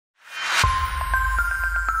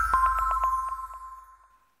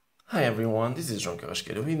Hi everyone, this is João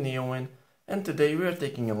Carrasqueiro with Neowin, and today we are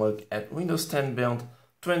taking a look at Windows 10 build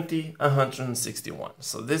 20161.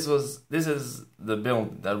 So this is the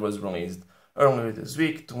build that was released earlier this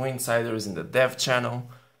week to insiders in the dev channel.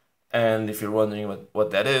 And if you're wondering what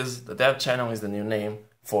that is, the dev channel is the new name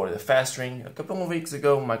for the fast ring. A couple of weeks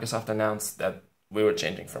ago, Microsoft announced that we were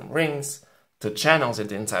changing from rings to channels in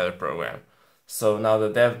the insider program. So now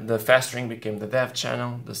the fast ring became the dev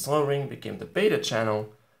channel, the slow ring became the beta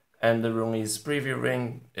channel, and the release preview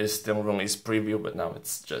ring is still release preview, but now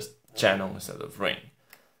it's just channel instead of ring.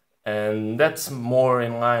 And that's more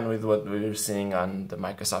in line with what we were seeing on the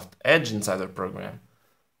Microsoft Edge Insider program.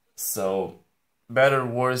 So better,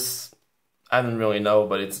 worse, I don't really know,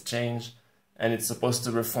 but it's a change. And it's supposed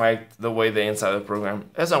to reflect the way the Insider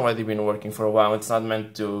program has already been working for a while. It's not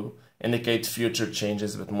meant to indicate future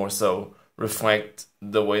changes, but more so reflect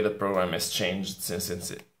the way the program has changed since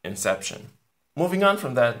its inception. Moving on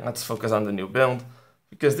from that, let's focus on the new build,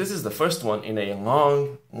 because this is the first one in a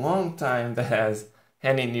long time that has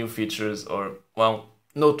any new features, or, well,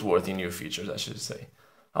 noteworthy new features, I should say.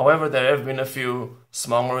 However, there have been a few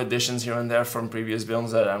smaller additions here and there from previous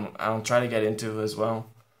builds that I'll try to get into as well.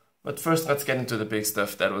 But first, let's get into the big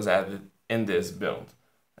stuff that was added in this build.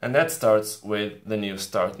 And that starts with the new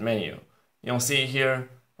Start menu. You'll see here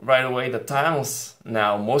right away the tiles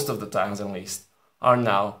now, most of the tiles at least, are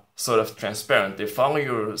now sort of transparent. They follow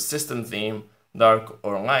your system theme, dark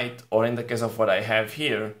or light, or in the case of what I have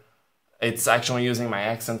here, it's actually using my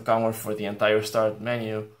accent color for the entire Start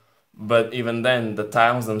menu. But even then, the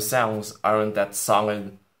tiles themselves aren't that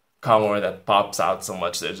solid color that pops out so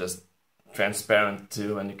much. They're just transparent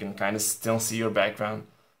too, and you can kind of still see your background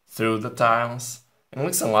through the tiles. It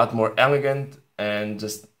looks a lot more elegant and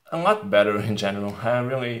just a lot better in general. I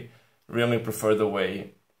really prefer the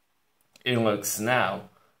way it looks now.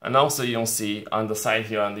 And also you'll see on the side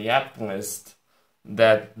here on the app list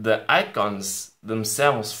that the icons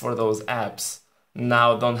themselves for those apps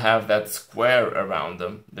now don't have that square around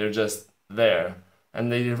them. They're just there.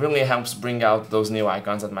 And it really helps bring out those new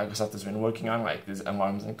icons that Microsoft has been working on, like these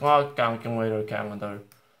alarms and clock, calculator, calendar,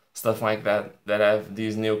 stuff like that, that have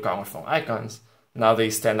these new colorful icons. Now they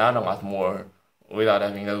stand out a lot more without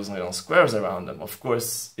having those little squares around them. Of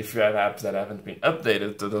course, if you have apps that haven't been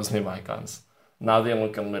updated to those new icons, now they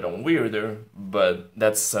look a little weirder, but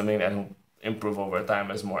that's something that will improve over time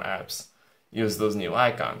as more apps use those new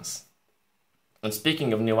icons. And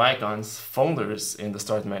speaking of new icons, folders in the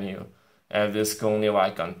Start menu have this cool new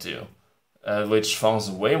icon too, which falls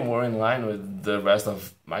way more in line with the rest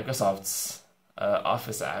of Microsoft's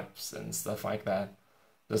Office apps and stuff like that.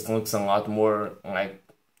 Just looks a lot more like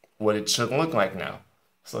what it should look like now.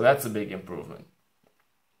 So that's a big improvement.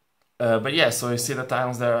 But yeah, so you see the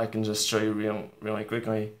tiles there. I can just show you really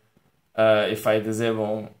quickly. If I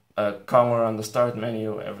disable color on the Start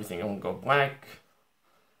menu, everything will go black.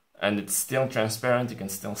 And it's still transparent. You can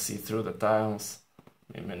still see through the tiles.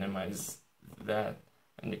 Let me minimize that.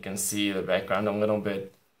 And you can see the background a little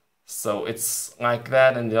bit. So it's like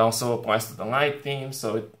that, and it also applies to the light theme.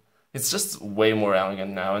 So it's just way more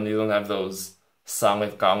elegant now, and you don't have those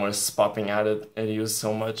solid colors popping out at you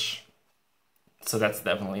so much. So that's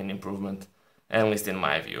definitely an improvement, at least in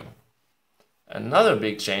my view. Another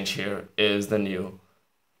big change here is the new,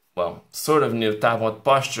 well, sort of new tablet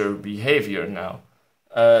posture behavior now.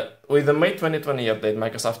 With the May 2020 update,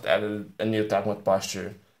 Microsoft added a new tablet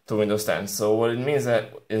posture to Windows 10. So what it means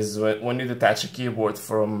is when you detach a keyboard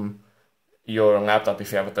from your laptop,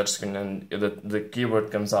 if you have a touchscreen and the keyboard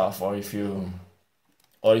comes off, or if you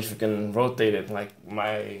can rotate it like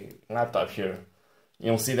my laptop here,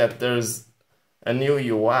 you'll see that there's a new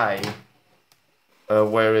UI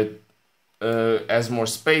where it has more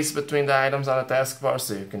space between the items on the taskbar,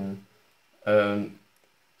 so you can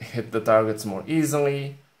hit the targets more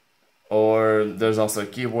easily. Or there's also a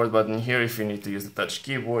keyboard button here if you need to use the touch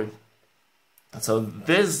keyboard. So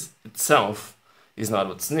this itself is not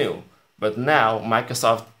what's new, but now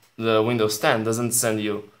Microsoft, the Windows 10 doesn't send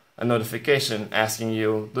you a notification asking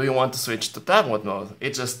you, do you want to switch to tablet mode?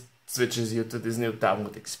 It just switches you to this new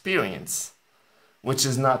tablet experience, which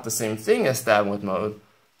is not the same thing as tablet mode,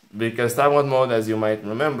 because tablet mode, as you might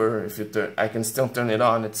remember, I can still turn it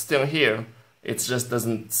on, it's still here, it just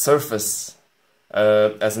doesn't surface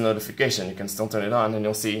as a notification. You can still turn it on and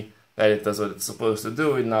you'll see that it does what it's supposed to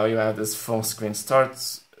do, and now you have this full screen start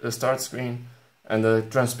screen, and the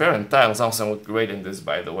transparent tiles also look great in this,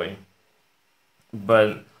 by the way.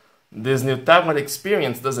 But this new tablet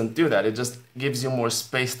experience doesn't do that. It just gives you more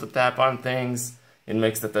space to tap on things. It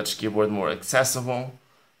makes the touch keyboard more accessible.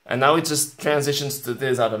 And now it just transitions to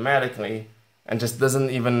this automatically, and just doesn't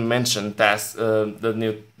even mention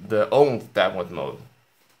the old tablet mode,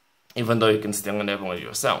 even though you can still enable it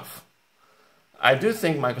yourself. I do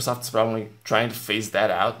think Microsoft is probably trying to phase that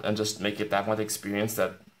out and just make a tablet experience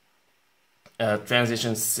that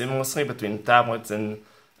transitions seamlessly between tablets and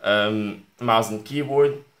mouse and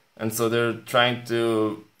keyboard, and so they're trying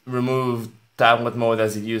to remove tablet mode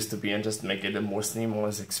as it used to be and just make it a more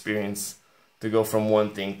seamless experience to go from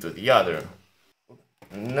one thing to the other.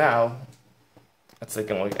 Now, let's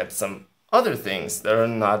take a look at some other things that are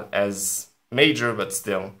not as major but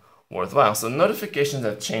still worthwhile. So notifications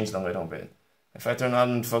have changed a little bit. If I turn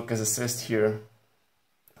on Focus Assist here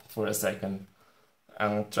for a second,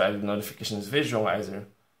 I'll try the notifications visualizer,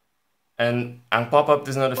 and I'll pop up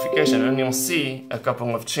this notification and you'll see a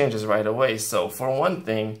couple of changes right away. So for one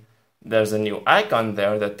thing, there's a new icon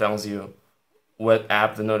there that tells you what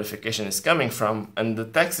app the notification is coming from, and the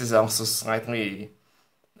text is also slightly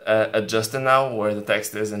adjusted now, where the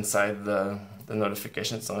text is inside the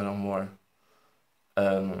notification. It's a little more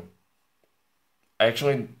I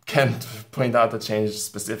actually can't point out the change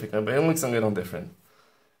specifically, but it looks a little different.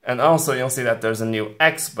 And also you'll see that there's a new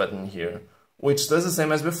X button here, which does the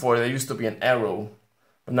same as before. There used to be an arrow,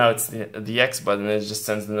 but now it's the X button. It just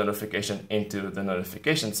sends the notification into the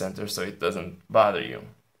notification center so it doesn't bother you.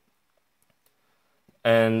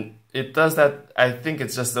 And it does that, I think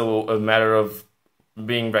it's just a matter of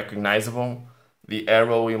being recognizable. The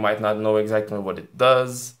arrow, you might not know exactly what it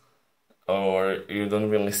does, or you don't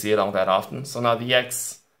really see it all that often. So now the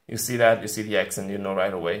X, you see the X and you know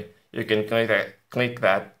right away. You can click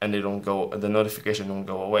that and the notification won't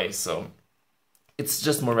go away. So it's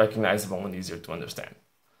just more recognizable and easier to understand.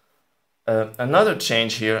 Another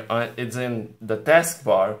change here, it's in the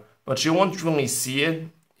taskbar, but you won't really see it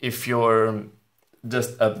if you're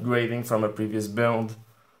just upgrading from a previous build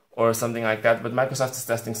or something like that. But Microsoft is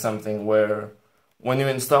testing something where when you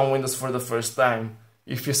install Windows for the first time,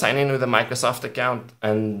 if you sign in with a Microsoft account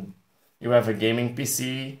and you have a gaming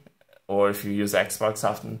PC, or if you use Xbox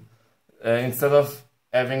often, instead of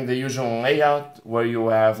having the usual layout where you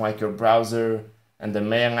have like your browser and the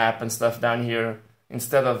mail app and stuff down here,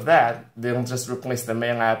 instead of that, they'll just replace the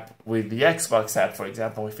mail app with the Xbox app, for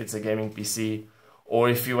example, if it's a gaming PC. Or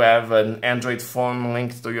if you have an Android phone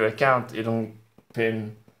linked to your account, it'll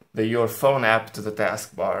pin your phone app to the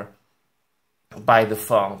taskbar by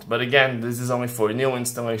default. But again, this is only for new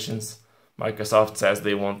installations. Microsoft says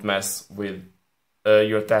they won't mess with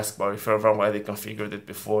your taskbar if you've already configured it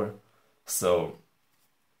before. So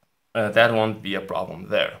that won't be a problem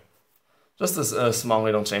there. Just a small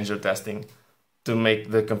little change they're testing to make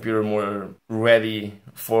the computer more ready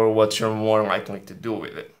for what you're more likely to do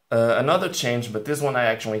with it. Another change, but this one I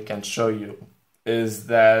actually can't show you, is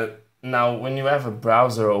that now when you have a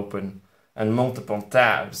browser open and multiple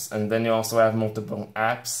tabs, and then you also have multiple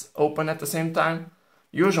apps open at the same time,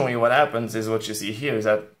 usually what happens is what you see here is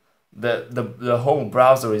that the whole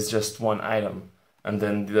browser is just one item, and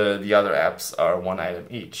then the other apps are one item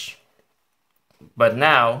each. But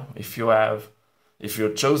now, if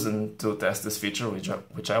you're chosen to test this feature,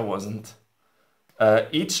 which I wasn't,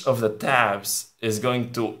 each of the tabs is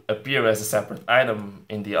going to appear as a separate item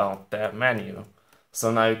in the Alt tab menu. So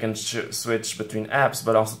now you can switch between apps,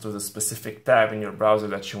 but also to the specific tab in your browser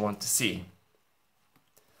that you want to see.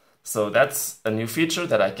 So that's a new feature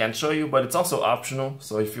that I can't show you, but it's also optional.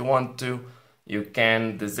 So if you want to, you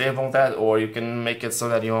can disable that, or you can make it so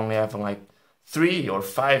that you only have like 3 or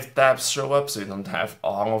 5 tabs show up, so you don't have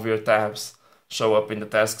all of your tabs show up in the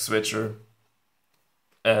task switcher.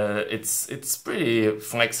 It's pretty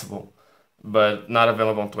flexible, but not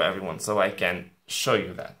available to everyone, so I can't show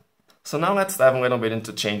you that. So now let's dive a little bit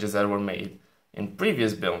into changes that were made in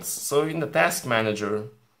previous builds. So in the Task Manager,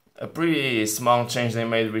 a pretty small change they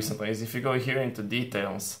made recently is if you go here into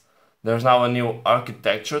details, there's now a new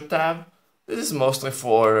architecture tab. This is mostly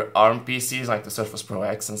for ARM PCs like the Surface Pro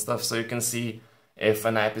X and stuff, so you can see if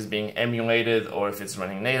an app is being emulated or if it's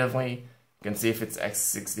running natively. You can see if it's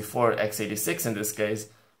x64, x86 in this case,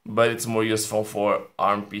 but it's more useful for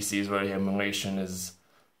ARM PCs where the emulation is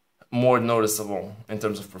more noticeable in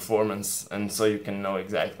terms of performance, and so you can know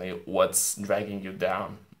exactly what's dragging you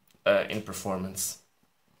down in performance.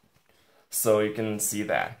 So you can see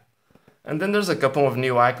that. And then there's a couple of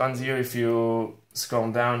new icons here. If you scroll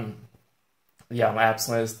down, apps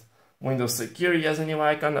list, Windows Security has a new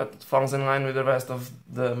icon that falls in line with the rest of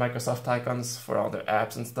the Microsoft icons for all their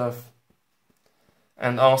apps and stuff.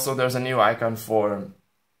 And also there's a new icon for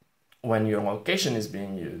when your location is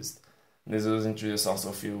being used. This was introduced also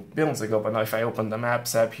a few builds ago, but now if I open the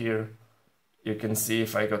Maps app here, you can see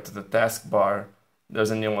if I go to the taskbar,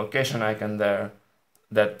 there's a new location icon there.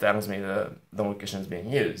 that tells me the location is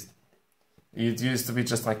being used. It used to be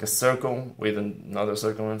just like a circle with another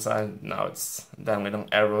circle inside. Now it's that little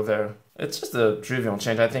arrow there. It's just a trivial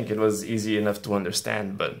change. I think it was easy enough to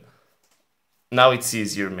understand, but now it's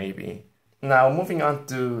easier maybe. Now moving on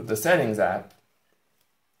to the settings app,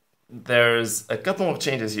 there's a couple of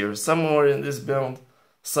changes here. Some more in this build,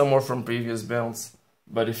 some more from previous builds.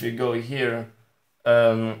 But if you go here,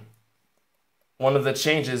 one of the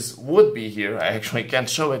changes would be here. I actually can't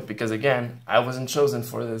show it because again, I wasn't chosen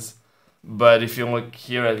for this. But if you look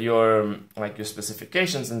here at your your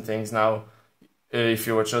specifications and things now, if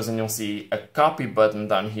you were chosen, you'll see a copy button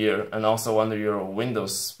down here and also under your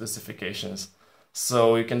Windows specifications.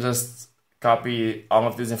 So you can just copy all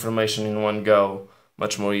of this information in one go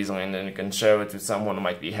much more easily, and then you can share it with someone who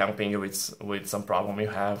might be helping you with some problem you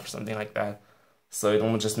have or something like that. So it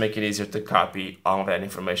will just make it easier to copy all of that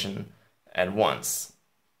information at once.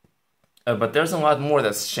 But there's a lot more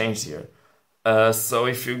that's changed here. So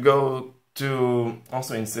if you go to,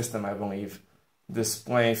 also in system I believe,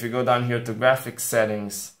 display, if you go down here to graphics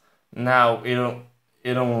settings, now it'll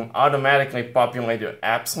automatically populate your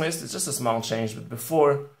apps list. It's just a small change, but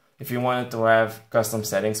before, if you wanted to have custom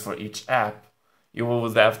settings for each app, you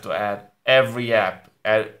would have to add every app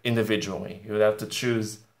individually. You would have to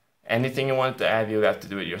choose anything you wanted to add, you would have to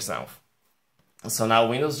do it yourself. So now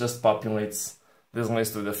Windows just populates this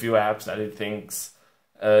list with a few apps that it thinks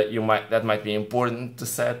that might be important to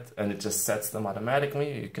set, and it just sets them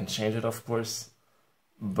automatically. You can change it, of course,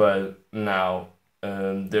 but now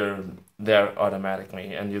they're there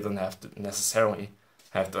automatically, and you don't have to necessarily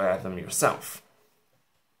have to add them yourself.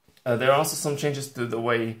 There are also some changes to the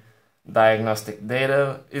way diagnostic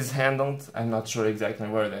data is handled. I'm not sure exactly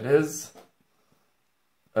where that is.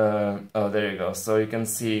 Oh, there you go. So you can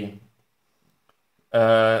see.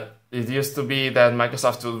 It used to be that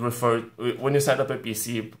Microsoft would refer, when you set up a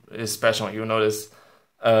PC especially, you notice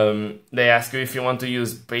they ask you if you want to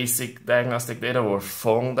use basic diagnostic data or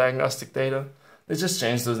full diagnostic data. They just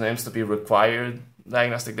changed those names to be required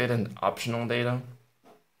diagnostic data and optional data.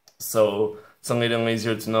 So it's a little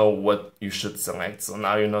easier to know what you should select. So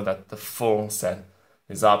now you know that the full set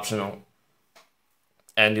is optional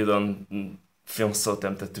and you don't feel so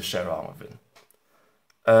tempted to share all of it.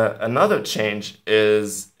 Another change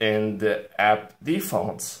is in the app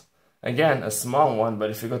defaults. Again, a small one,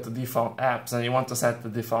 but if you go to default apps and you want to set the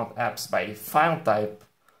default apps by file type,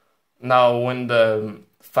 now when the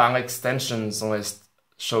file extensions list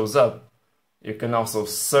shows up, you can also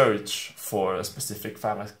search for a specific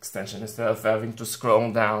file extension. Instead of having to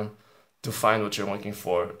scroll down to find what you're looking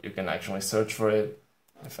for, you can actually search for it.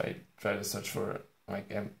 If I try to search for like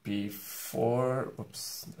MP4,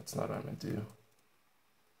 oops, that's not what I meant to do.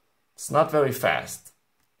 It's not very fast,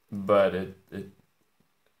 but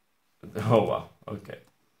oh wow, okay.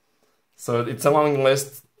 So it's a long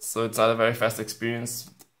list, so it's not a very fast experience.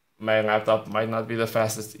 My laptop might not be the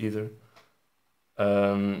fastest either.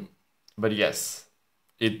 But yes,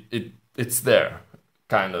 it's there,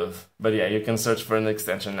 kind of. But yeah, you can search for an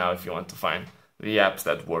extension now if you want to find the apps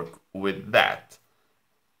that work with that.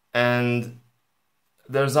 And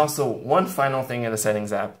there's also one final thing in the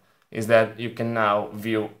settings app, is that you can now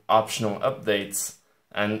view optional updates,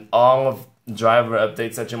 and all of driver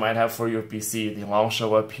updates that you might have for your PC, they'll all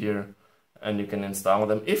show up here and you can install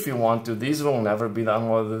them if you want to. These will never be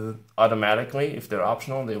downloaded automatically. If they're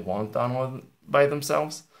optional, they won't download by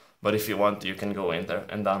themselves, but if you want to, you can go in there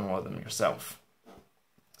and download them yourself.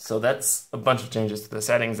 So that's a bunch of changes to the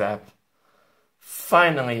settings app.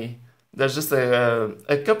 Finally, there's just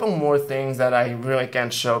a couple more things that I really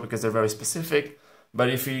can't show because they're very specific. But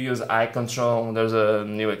if you use eye control, there's a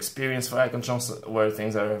new experience for eye control where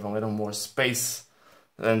things are have a little more space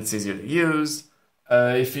and it's easier to use.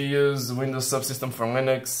 If you use Windows Subsystem for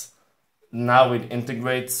Linux, now it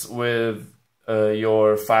integrates with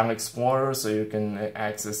your File Explorer, so you can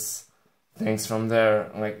access things from there.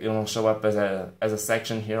 Like it'll show up as a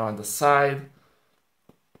section here on the side.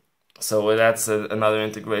 So that's another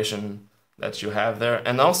integration that you have there.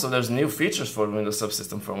 And also there's new features for Windows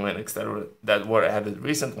Subsystem for Linux that were added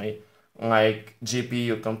recently, like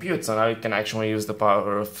GPU compute. So now you can actually use the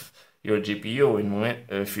power of your GPU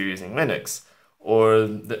if you're using Linux.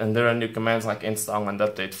 And there are new commands like install and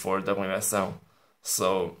update for WSL.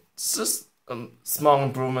 So it's just small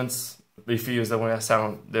improvements. If you use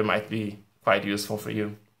WSL, they might be quite useful for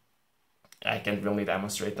you. I can't really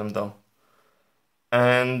demonstrate them though.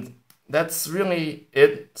 And that's really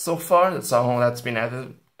it so far. That's all that's been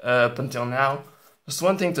added up until now. Just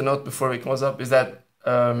one thing to note before we close up is that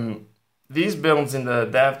these builds in the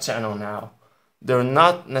dev channel now, they're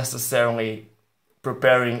not necessarily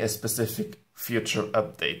preparing a specific future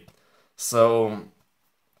update. So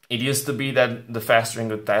it used to be that the fast ring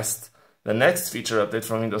would test the next feature update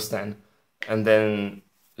from Windows 10, and then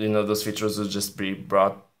those features would just be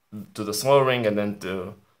brought to the slow ring and then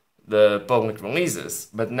to the public releases.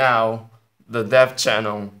 But now the dev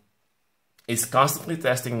channel is constantly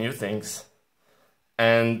testing new things,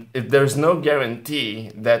 and if there's no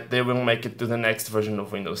guarantee that they will make it to the next version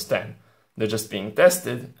of Windows 10. They're just being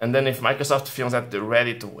tested, and then if Microsoft feels that they're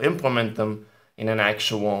ready to implement them in an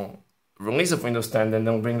actual release of Windows 10, then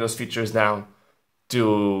they'll bring those features down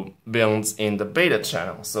to builds in the beta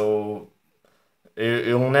channel. So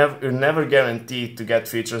you're never guaranteed to get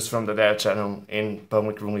features from the dev channel in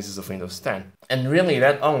public releases of Windows 10. And really,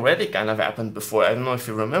 that already kind of happened before. I don't know if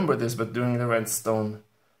you remember this, but during the Redstone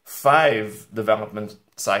 5 development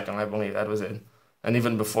cycle, I believe that was it. And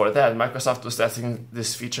even before that, Microsoft was testing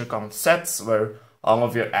this feature called sets, where all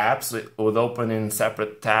of your apps would open in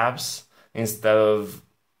separate tabs. Instead of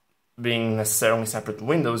being necessarily separate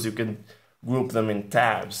windows, you could group them in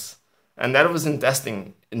tabs. And that was in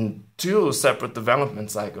testing in 2 separate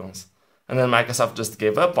development cycles. And then Microsoft just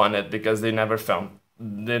gave up on it because they never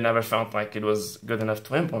felt like it was good enough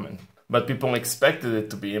to implement. But people expected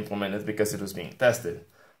it to be implemented because it was being tested.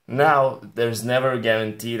 Now, there's never a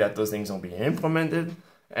guarantee that those things will be implemented,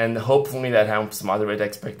 and hopefully that helps moderate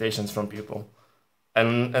expectations from people.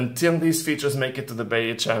 And until these features make it to the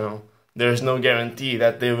beta channel, there's no guarantee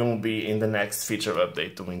that they will be in the next feature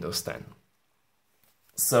update to Windows 10.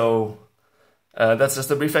 So, that's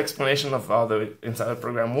just a brief explanation of how the Insider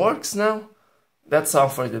program works now. That's all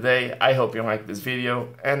for today. I hope you liked this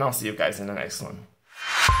video, and I'll see you guys in the next one.